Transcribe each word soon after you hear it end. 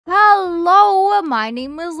Hello, my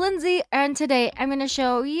name is Lindsay, and today I'm going to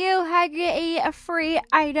show you how to get a free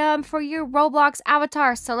item for your Roblox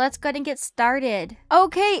avatar. So let's go ahead and get started.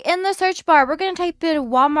 Okay, in the search bar, we're going to type in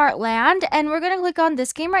Walmart Land, and we're going to click on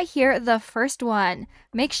this game right here, the first one.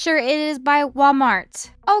 Make sure it is by Walmart.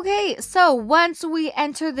 Okay, so once we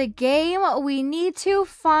enter the game, we need to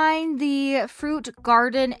find the fruit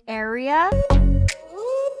garden area.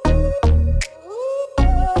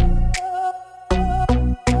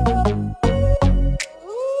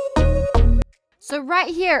 So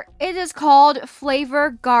right here, it is called Flavor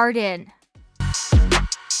Garden.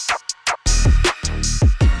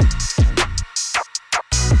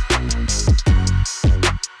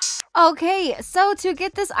 Okay, so to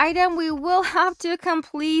get this item, we will have to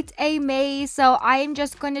complete a maze. So I'm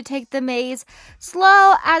just going to take the maze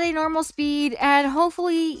slow at a normal speed, and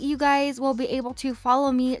hopefully you guys will be able to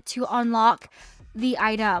follow me to unlock the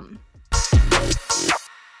item.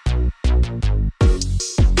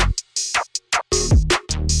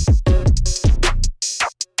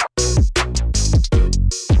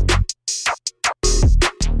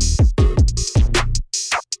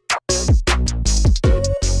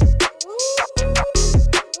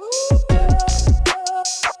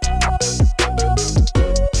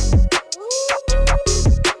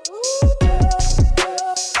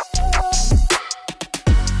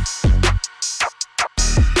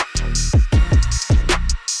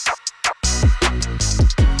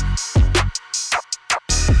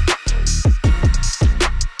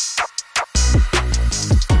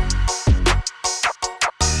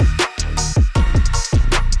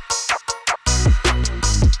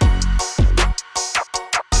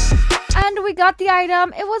 We got the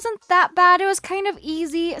item. It wasn't that bad. It was kind of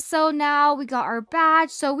easy. So now we got our badge.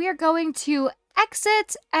 So we are going to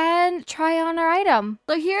exit and try on our item.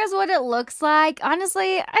 So here's what it looks like.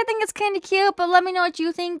 Honestly, I think it's kind of cute, but let me know what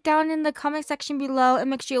you think down in the comment section below, and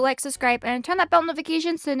make sure you like, subscribe, and turn that bell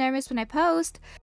notification so you never miss when I post.